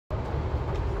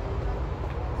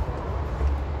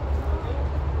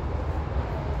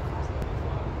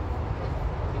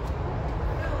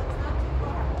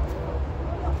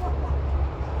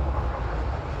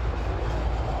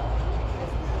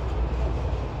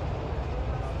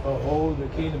Behold, the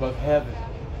kingdom of heaven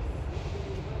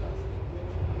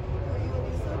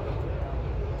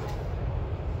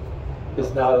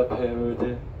is not a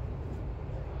parody.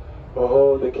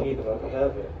 Behold, the kingdom of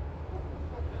heaven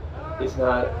is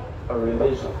not a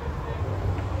religion.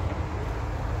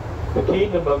 The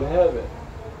kingdom of heaven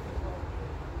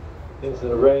is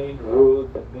the reign, rule,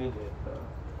 dominion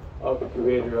of the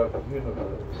creator of the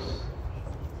universe.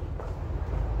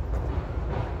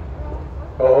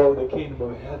 Behold, the kingdom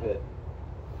of heaven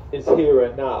is here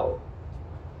and now.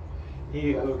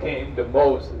 He who came to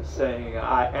Moses saying,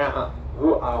 I am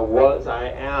who I was, I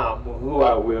am who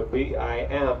I will be, I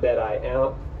am that I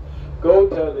am. Go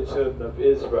tell the children of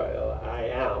Israel, I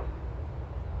am.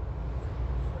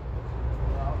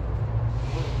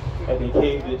 And he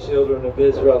gave the children of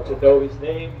Israel to know his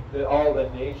name, that all the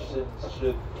nations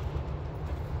should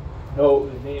know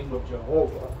the name of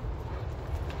Jehovah,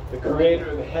 the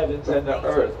creator of the heavens and the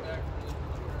earth.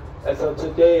 And so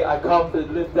today I come to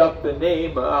lift up the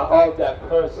name of that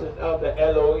person, of the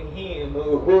Elohim,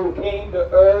 who came to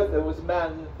earth and was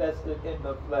manifested in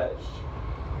the flesh,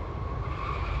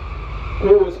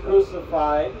 who was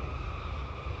crucified,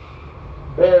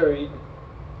 buried,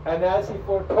 and as he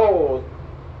foretold,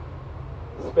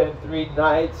 spent 3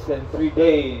 nights and 3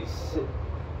 days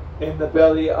in the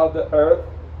belly of the earth,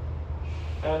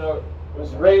 and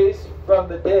was raised from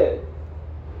the dead.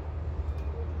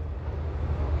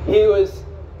 He was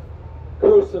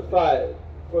crucified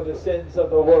for the sins of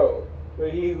the world,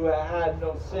 but he who had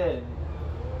no sin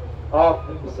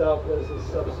offered himself as a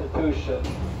substitution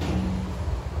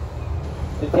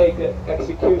to take the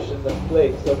execution, the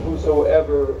place of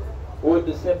whosoever would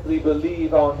to simply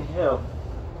believe on him.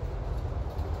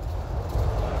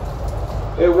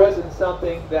 It wasn't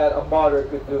something that a martyr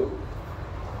could do,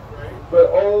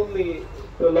 but only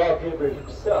the lawgiver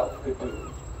himself could do.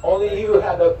 Only he who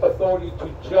had the authority to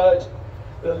judge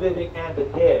the living and the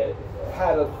dead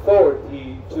had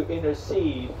authority to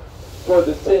intercede for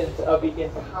the sins of the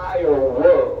entire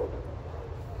world.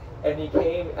 And he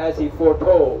came as he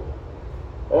foretold.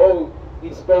 Oh,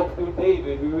 he spoke through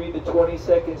David. We read the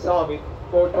 22nd Psalm. He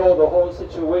foretold the whole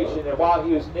situation. And while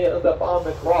he was nailed up on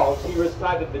the cross, he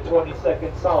recited the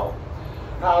 22nd Psalm.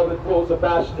 How the bulls of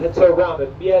Bashan had surrounded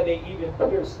him. Yeah, they even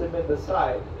pierced him in the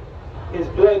side. His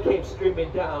blood came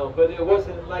streaming down, but it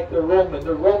wasn't like the Roman.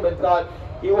 The Roman thought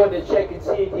he wanted to check and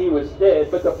see if he was dead,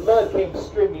 but the blood came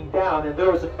streaming down, and there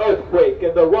was an earthquake,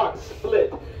 and the rock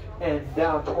split, and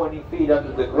down 20 feet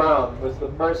under the ground was the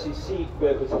mercy seat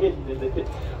that was hidden in the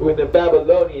when the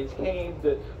Babylonians came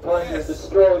to plunder and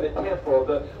destroy the temple,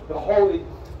 the holy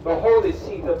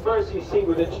seat, the mercy seat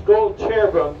with its gold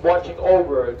cherubim watching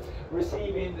over it,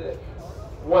 receiving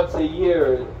once a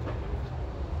year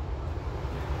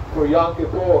for Yom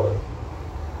Kippur.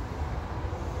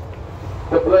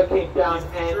 The blood came down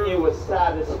and it was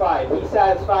satisfied. He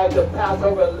satisfied the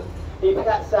Passover. He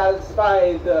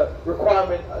satisfied the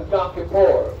requirement of Yom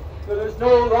Kippur. So there's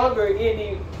no longer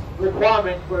any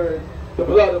requirement for the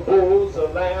blood of bulls or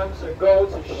lambs or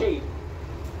goats or sheep.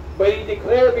 But he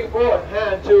declared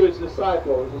beforehand to his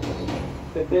disciples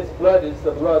that this blood is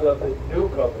the blood of the new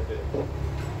covenant.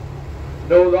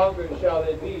 No longer shall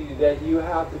it be that you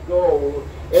have to go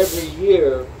every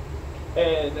year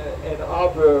and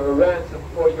offer a ransom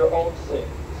for your own sins.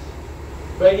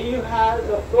 But he who has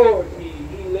authority,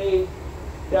 he laid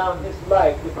down his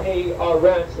life to pay our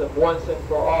ransom once and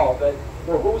for all, that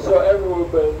for whosoever will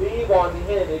believe on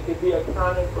him, it could be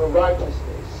accounted for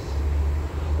righteousness.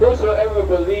 Whosoever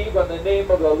believe on the name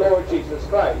of the Lord Jesus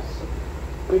Christ,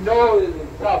 we know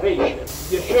salvation.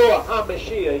 Yeshua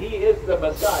HaMashiach, he is the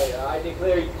Messiah. I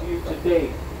declare to you today,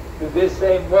 to this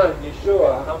same one,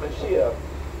 Yeshua HaMashiach,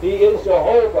 he is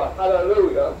Jehovah.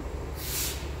 Hallelujah.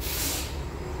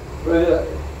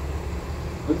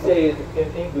 We say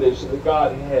in English, the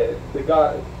Godhead, the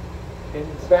God, in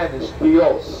Spanish,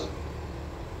 Dios.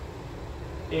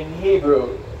 In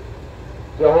Hebrew,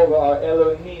 Jehovah or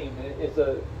Elohim is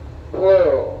a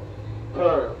plural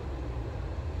term.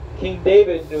 King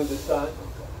David knew the Son.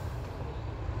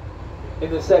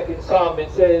 In the 2nd Psalm,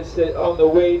 it says that on the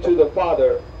way to the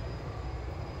Father,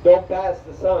 don't pass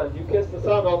the Son. You kiss the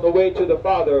Son on the way to the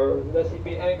Father, lest he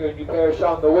be angry and you perish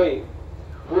on the way.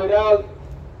 Without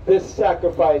this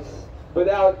sacrifice,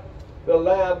 without the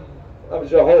Lamb of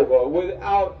Jehovah,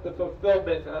 without the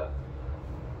fulfillment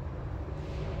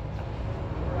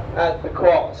at the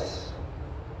cross,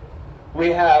 we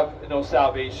have no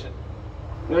salvation.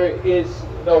 There is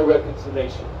no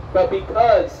reconciliation. But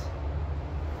because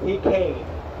he came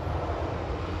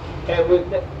and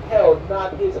withheld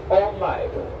not his own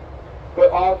life,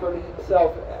 but offered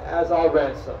himself as our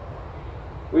ransom,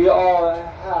 we all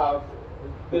have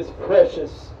this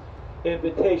precious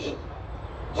invitation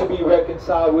to be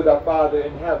reconciled with our Father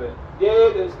in heaven.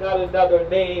 There is not another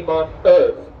name on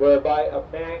earth whereby a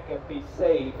man can be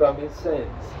saved from his sins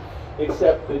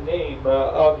except the name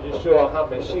of Yeshua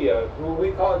HaMashiach, who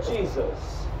we call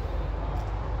Jesus.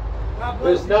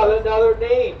 There's not another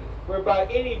name whereby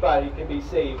anybody can be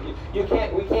saved. We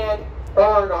can't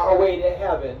earn our way to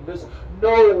heaven. There's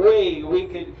no way we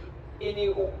could any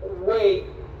way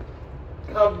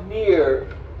come near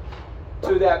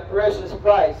to that precious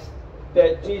price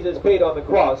that Jesus paid on the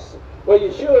cross. What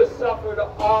Yeshua suffered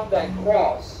on that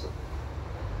cross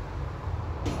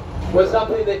was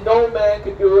something that no man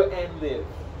could do and live.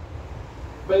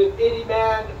 But if any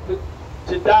man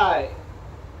to die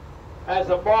as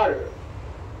a martyr,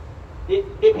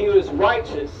 if he was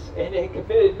righteous and he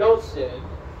committed no sin,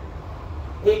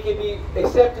 he could be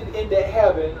accepted into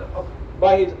heaven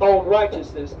by his own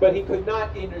righteousness, but he could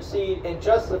not intercede and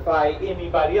justify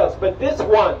anybody else. But this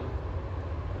one,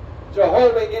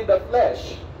 Jehovah in the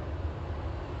flesh,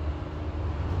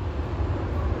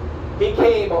 he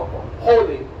came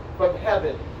holy from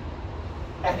heaven,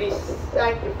 and he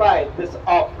sanctified this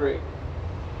offering.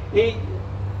 He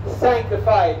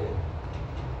sanctified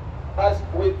us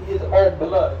with his own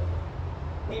blood.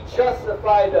 He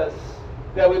justified us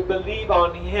that we believe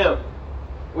on him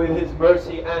with his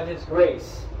mercy and his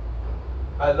grace.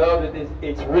 I love that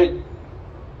it's written.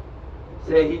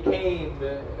 Say he came,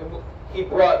 he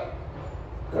brought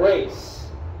grace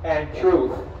and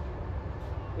truth.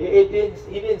 He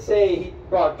didn't say he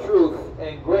brought truth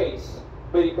and grace,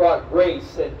 but he brought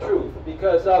grace and truth.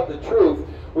 Because of the truth,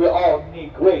 we all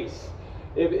need grace.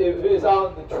 If it was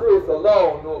on the truth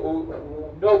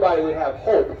alone, nobody would have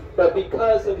hope. But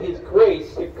because of his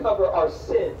grace to cover our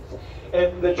sins,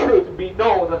 and the truth be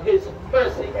known of his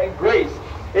mercy and grace,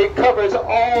 it covers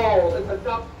all. It's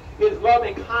enough. His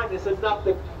loving kindness enough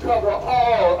to cover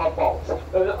all our faults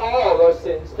and all our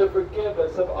sins, to forgive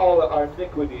us of all our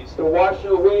iniquities, to wash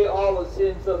away all the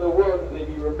sins of the world, that they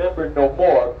be remembered no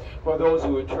more for those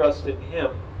who would trust in him.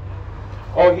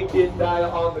 Oh, he did die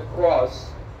on the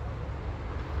cross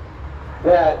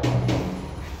that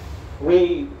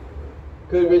we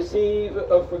could receive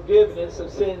a forgiveness of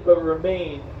sins but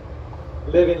remain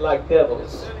living like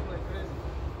devils.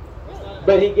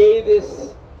 But he gave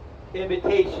this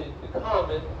invitation to come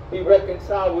and be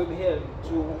reconciled with him,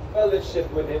 to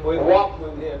fellowship with him, we walk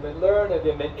with him and learn of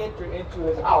him and enter into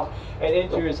his house and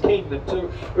enter his kingdom, to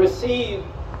receive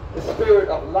the spirit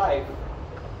of life,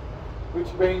 which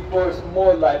brings forth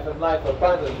more life and life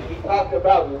abundantly. He talked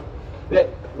about that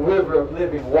river of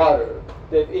living water,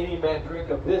 that if any man drink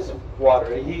of this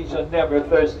water, he shall never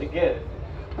thirst again.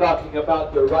 Talking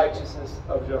about the righteousness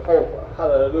of Jehovah.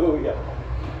 Hallelujah.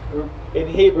 In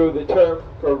Hebrew, the term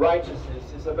for righteousness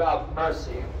is about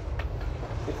mercy.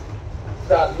 It's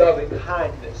about loving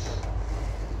kindness.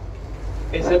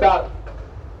 It's about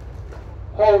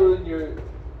holding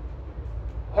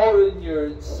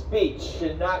your speech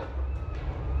and not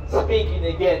speaking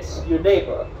against your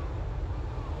neighbor,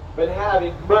 but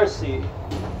having mercy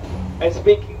and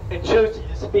speaking and choosing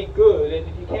to speak good. And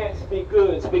if you can't speak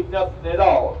good, speak nothing at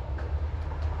all.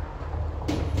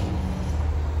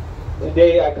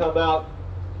 Today I come out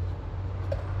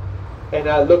and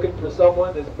I'm looking for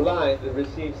someone that's blind to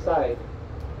receive sight.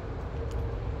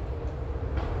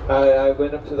 I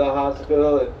went up to the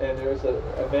hospital and there was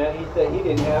a man. He said he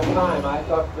didn't have time. I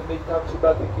talked to him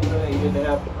about the kingdom. He didn't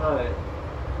have time.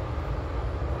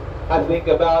 I think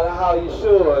about how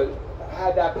Yeshua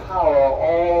had that power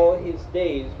all his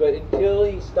days, but until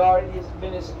he started his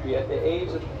ministry at the age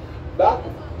of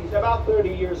he's about 30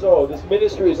 years old. His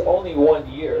ministry is only 1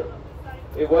 year.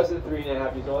 It wasn't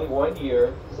 3.5 years, only 1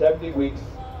 year, 70 weeks,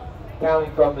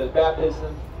 counting from the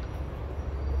baptism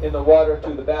in the water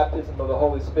to the baptism of the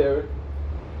Holy Spirit.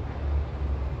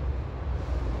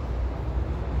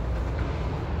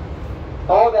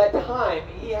 All that time,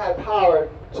 he had power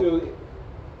to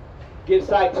give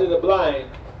sight to the blind.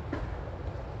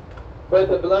 But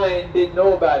the blind didn't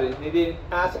know about it. They didn't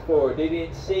ask for it. They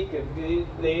didn't seek him.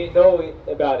 They didn't know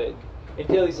about it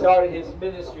until he started his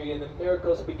ministry and the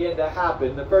miracles began to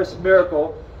happen. The first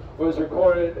miracle was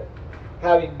recorded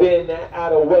having been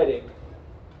at a wedding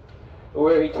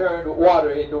where he turned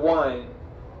water into wine.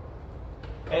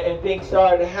 And things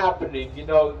started happening. You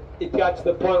know, it got to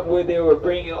the point where they were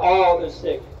bringing all the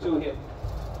sick to him.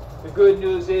 The good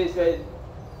news is that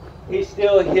he's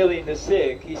still healing the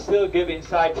sick. He's still giving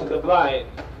sight to the blind.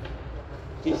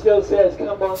 He still says,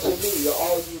 "Come unto me,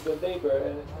 all you that labor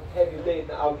and heavy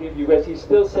laden, I'll give you rest." He's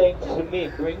still saying to me,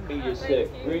 "Bring me your sick,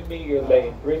 bring me your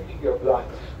lame, bring me your blind,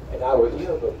 and I will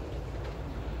heal them."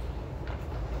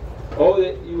 Oh,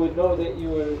 that you would know that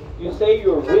you say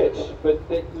you're rich, but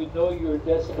that you would know you're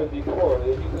desperately poor. That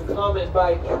you can come and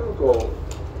buy true gold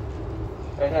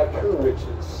and have true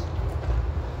riches.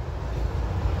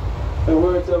 The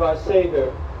words of our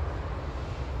Savior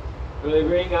really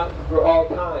ring out for all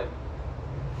time.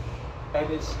 And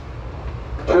it's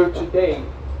true today.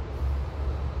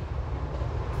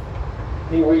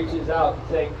 He reaches out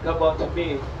saying, come unto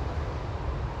me,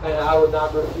 and I will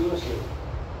not refuse you.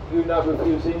 He will not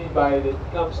refuse anybody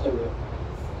that comes to him.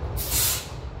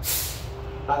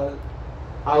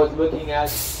 I was looking at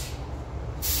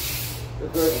the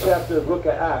first chapter of the book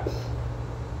of Acts,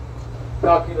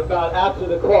 talking about after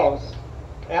the cross,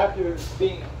 after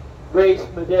being raised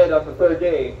from the dead on the third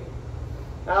day,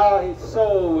 how his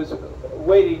soul was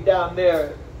waiting down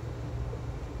there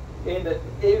even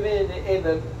in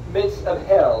the midst of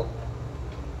hell,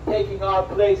 taking our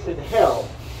place in hell.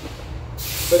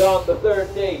 But on the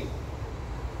third day,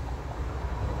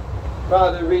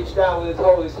 Father reached down with his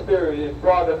Holy Spirit and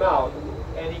brought him out.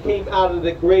 And he came out of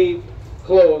the grave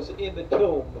clothes in the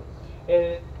tomb. And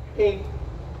it came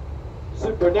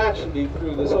supernaturally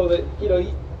through the, so that, you know,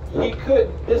 he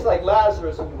couldn't, just like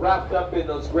Lazarus was wrapped up in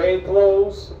those grave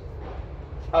clothes.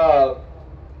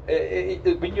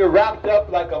 When you're wrapped up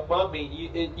like a mummy,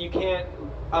 you can't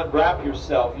unwrap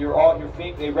yourself.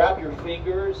 They wrap your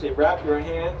fingers, they wrap your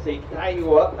hands, they tie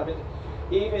you up.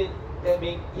 He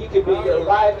could be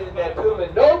alive in that tomb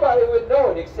and nobody would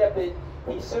know it except that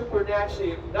he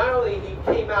supernaturally, not only he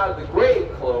came out of the grave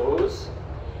clothes,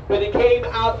 but he came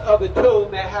out of a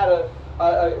tomb that had a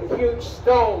huge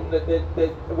stone that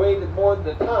weighed more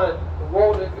than a ton,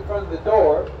 rolled it in front of the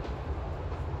door,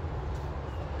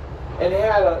 and it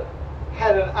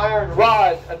had an iron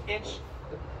rod, an inch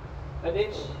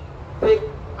thick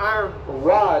iron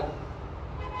rod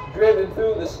driven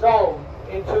through the stone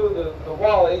into the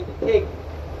wall. It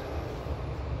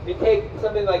take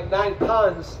something like 9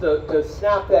 tons to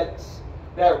snap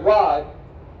that rod.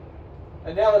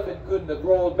 An elephant couldn't have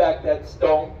rolled back that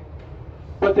stone.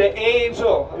 But the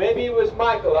angel, maybe it was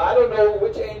Michael, I don't know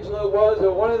which angel it was,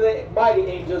 or one of the mighty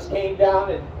angels came down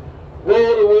and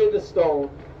rolled away the stone.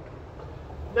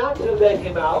 Not to let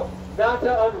him out, not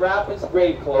to unwrap his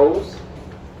grave clothes,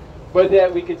 but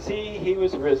that we could see he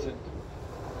was risen.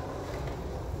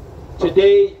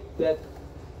 Today, that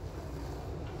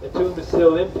the tomb is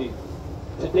still empty.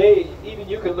 Today, even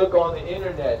you can look on the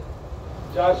internet.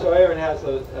 Joshua Aaron has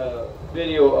a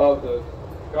video of the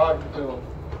garden tomb.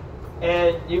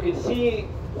 And you can see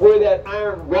where that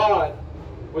iron rod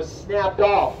was snapped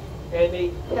off. And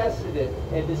they tested it.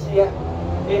 And to see it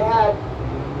had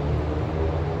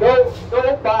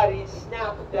nobody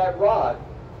snapped that rod.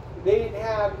 They didn't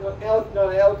have no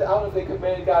elephant. I don't know if they could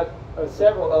have got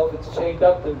several elephants chained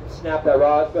up to snap that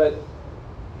rod, but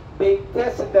they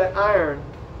tested that iron,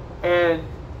 and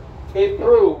it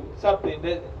proved something,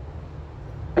 that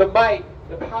the might,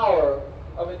 the power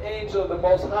of an angel of the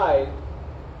Most High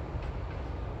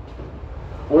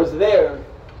was there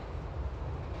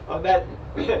on that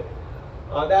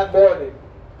on that morning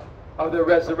of the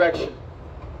resurrection.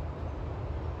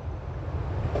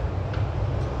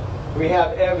 We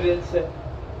have evidence and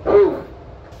proof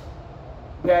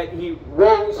that he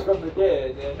rose from the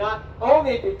dead, and not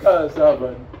only because of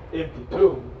an empty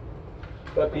tomb,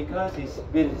 but because he's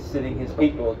visiting his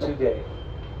people today.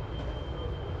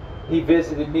 He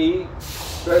visited me,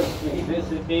 first he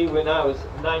visited me when I was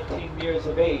 19 years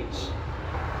of age,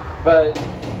 but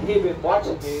he'd been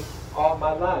watching me all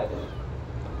my life.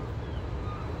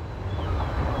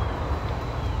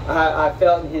 I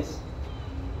felt his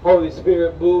Holy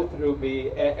Spirit move through me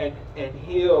and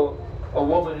heal a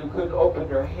woman who couldn't open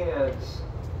her hands.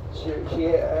 She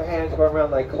had her hands going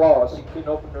around like claws. She couldn't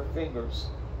open her fingers.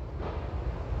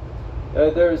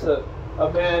 There's a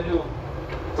man who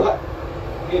had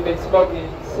been smoking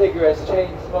cigarettes,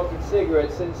 chain smoking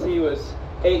cigarettes since he was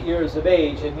 8 years of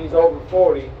age, and he's over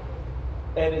 40.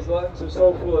 And his lungs are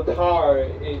so full of tar,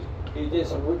 it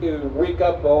would reek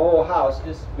up the whole house.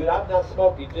 But I'm not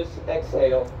smoking, just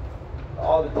exhale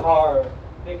all the tar,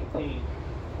 nicotine.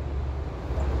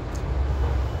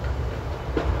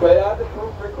 But I have a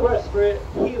request for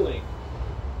healing.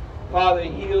 Father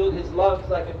healed his lungs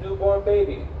like a newborn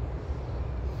baby.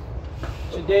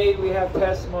 Today we have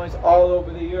testimonies all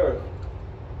over the earth.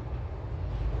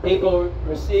 People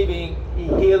receiving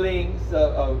healings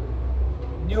of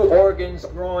new organs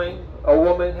growing, a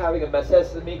woman having a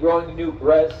mastectomy, growing a new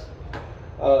breast,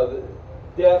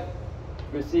 deaf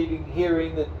receiving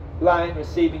hearing, the blind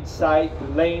receiving sight, the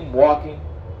lame walking.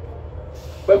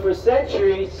 But for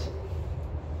centuries,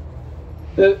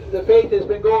 the faith has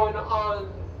been going on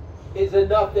is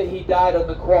enough that he died on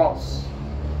the cross.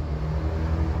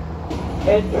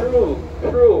 And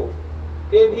true.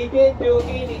 If he didn't do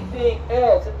anything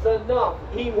else, it's enough.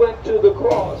 He went to the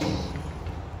cross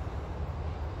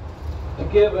to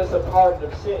give us a pardon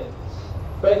of sins.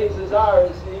 But his desire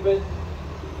is even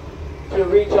to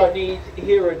reach our needs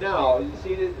here and now. You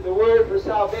see, the word for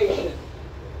salvation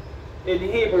in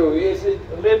Hebrew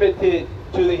isn't limited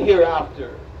to the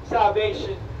hereafter.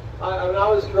 Salvation, when I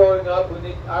was growing up,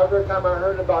 every time I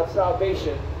heard about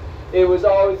salvation, it was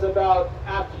always about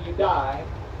after you die,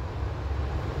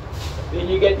 then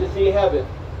you get to see heaven,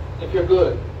 if you're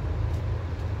good.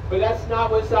 But that's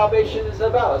not what salvation is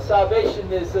about.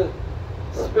 Salvation is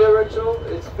spiritual,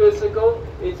 it's physical,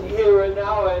 it's here and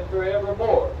now and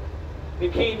forevermore. The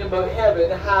kingdom of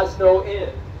heaven has no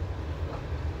end.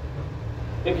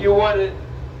 If you want to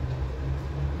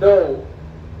know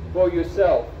for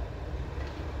yourself,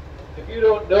 if you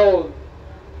don't know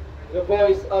the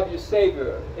voice of your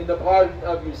Savior in the pardon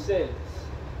of your sins,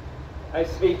 I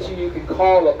speak to you, you can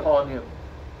call upon him.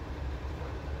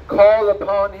 Call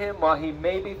upon him while he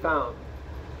may be found.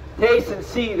 Taste and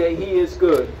see that he is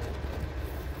good.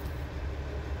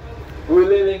 We're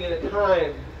living in a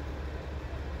time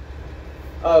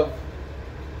of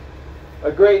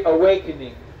a great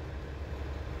awakening.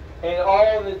 And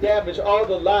all the damage, all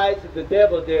the lies that the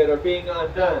devil did are being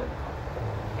undone.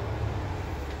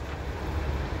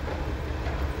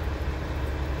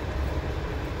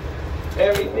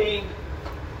 Everything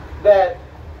that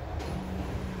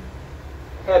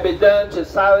had been done to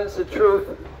silence the truth,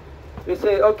 they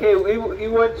say, okay,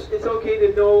 it's okay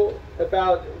to know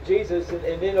about Jesus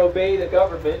and then obey the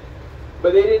government,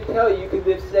 but they didn't tell you could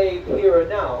live saved here and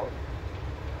now.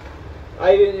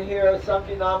 I even hear some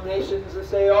denominations that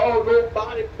say, oh,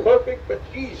 nobody perfect but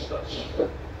Jesus.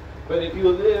 But if you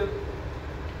live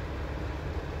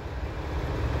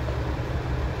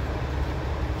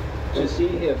to see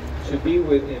him, to be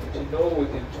with him, to know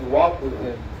with him, to walk with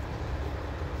him,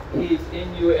 he is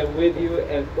in you and with you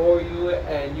and for you,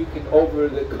 and you can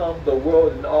overcome the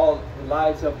world and all the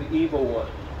lies of the evil one.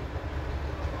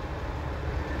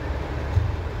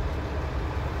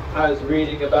 I was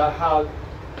reading about how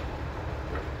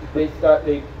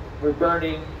they were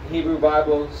burning Hebrew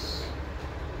Bibles.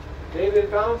 They even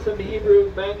found some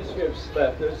Hebrew manuscripts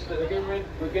left.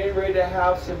 We're getting ready to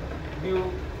have some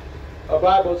new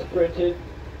Bibles printed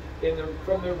in the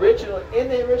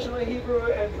original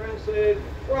Hebrew and translated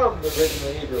from the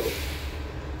original Hebrew.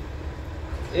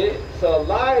 It's a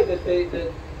lie that they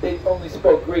only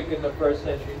spoke Greek in the first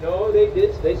century. No, they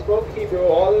did. They spoke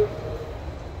Hebrew.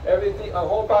 Everything. The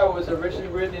whole Bible was originally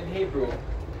written in Hebrew.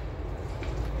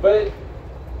 But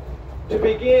to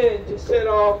begin to set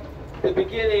off the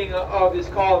beginning of this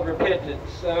call of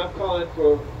repentance, and I'm calling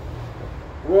for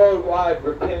worldwide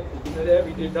repentance, that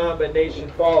every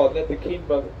denomination fall, that the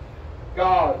kingdom of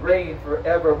God reign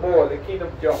forevermore, the kingdom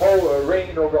of Jehovah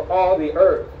reign over all the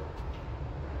earth.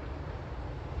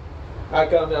 I'm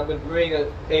going to bring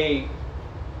I'm going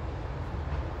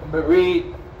to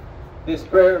read this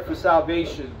prayer for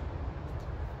salvation.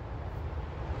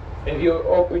 If you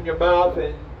open your mouth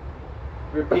and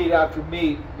repeat after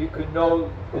me, you can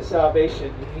know the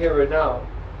salvation here and now.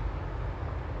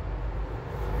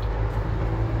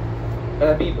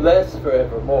 And be blessed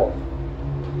forevermore.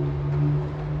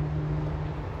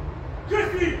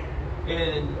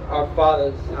 In our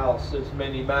Father's house there's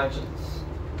many mansions.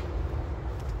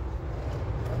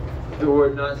 If the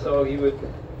word not so, he would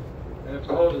have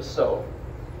told us so.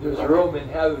 There's room in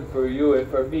heaven for you and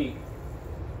for me.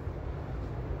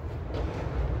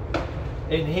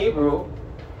 In Hebrew,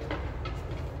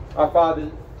 our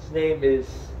Father's name is,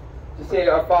 to say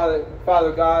our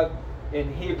Father God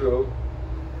in Hebrew,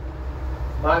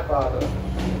 my Father,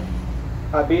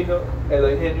 Abinu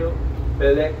Eloheinu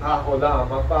Melech HaOlam,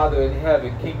 my Father in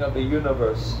heaven, King of the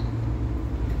universe.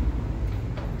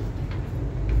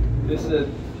 This is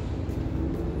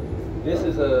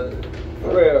a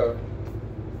prayer.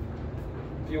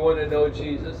 If you want to know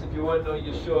Jesus, if you want to know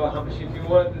Yeshua HaMashiach, if you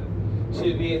want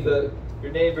to be in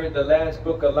your neighbor in the last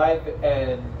book of life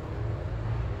and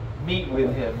meet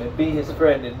with him and be his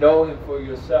friend and know him for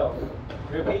yourself,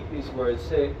 repeat these words.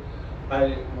 Say,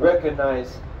 I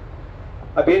recognize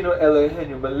Abinu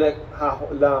Eloheinu Melech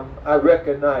HaOlam. I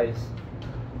recognize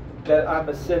that I'm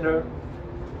a sinner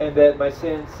and that my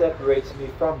sin separates me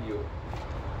from you.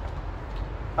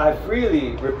 I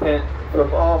freely repent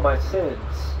from all my sins.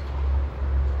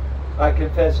 I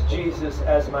confess Jesus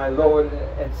as my Lord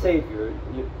and Savior,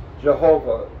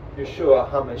 Jehovah, Yeshua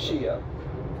HaMashiach.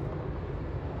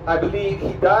 I believe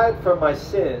he died for my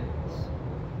sins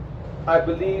I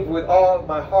believe with all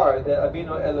my heart that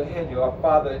Abino Eloheinu, our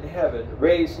Father in heaven,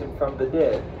 raised him from the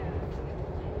dead.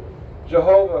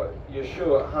 Jehovah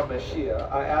Yeshua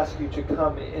HaMashiach, I ask you to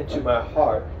come into my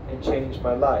heart and change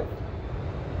my life.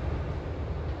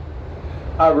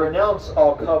 I renounce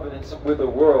all covenants with the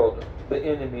world, the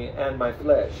enemy, and my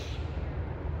flesh.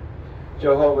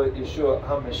 Jehovah Yeshua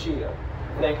HaMashiach,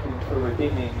 thank you for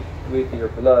redeeming me with your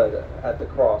blood at the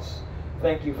cross.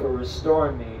 Thank you for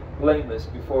restoring me blameless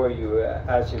before you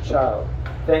as your child.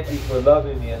 Thank you for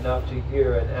loving me enough to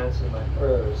hear and answer my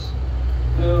prayers.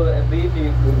 Fill and lead me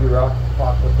with your Ruach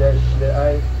HaKodesh, that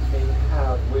I may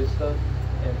have wisdom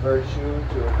and virtue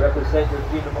to represent your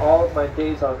kingdom all of my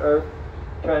days on earth.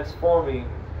 Transform me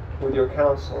with your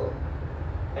counsel,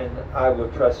 and I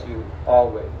will trust you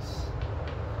always.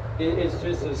 It's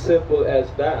just as simple as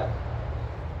that.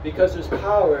 Because there's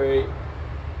power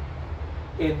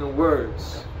in the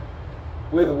words.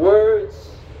 With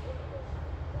words,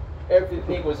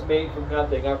 everything was made from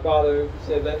nothing. Our Father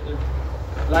said, let the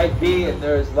light be, and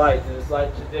there is light. And there's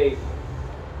light today,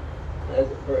 as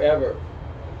forever.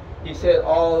 He set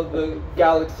all the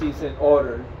galaxies in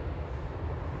order.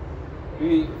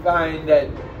 We find that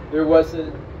there was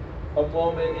a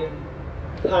moment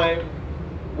in time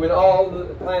when all the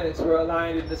planets were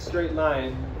aligned in a straight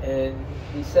line, and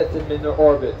he set them in their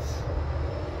orbits.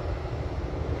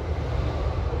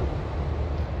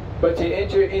 But to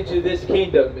enter into this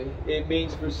kingdom, it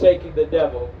means forsaking the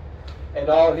devil and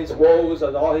all his woes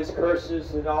and all his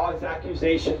curses and all his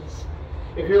accusations.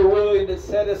 If you're willing to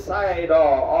set aside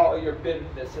all your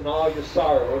bitterness and all your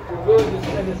sorrow, if you're willing to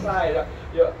set aside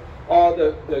all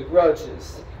the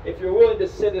grudges, if you're willing to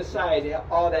set aside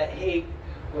all that hate,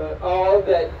 all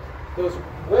those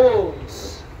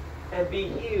wounds, and be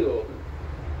healed,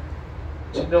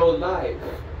 to know life,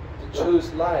 to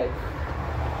choose life,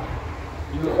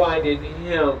 you find in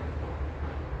him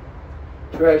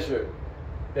treasure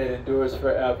that endures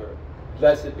forever.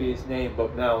 Blessed be his name,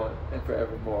 both now and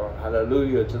forevermore.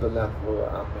 Hallelujah to the Lamb of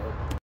God. Amen.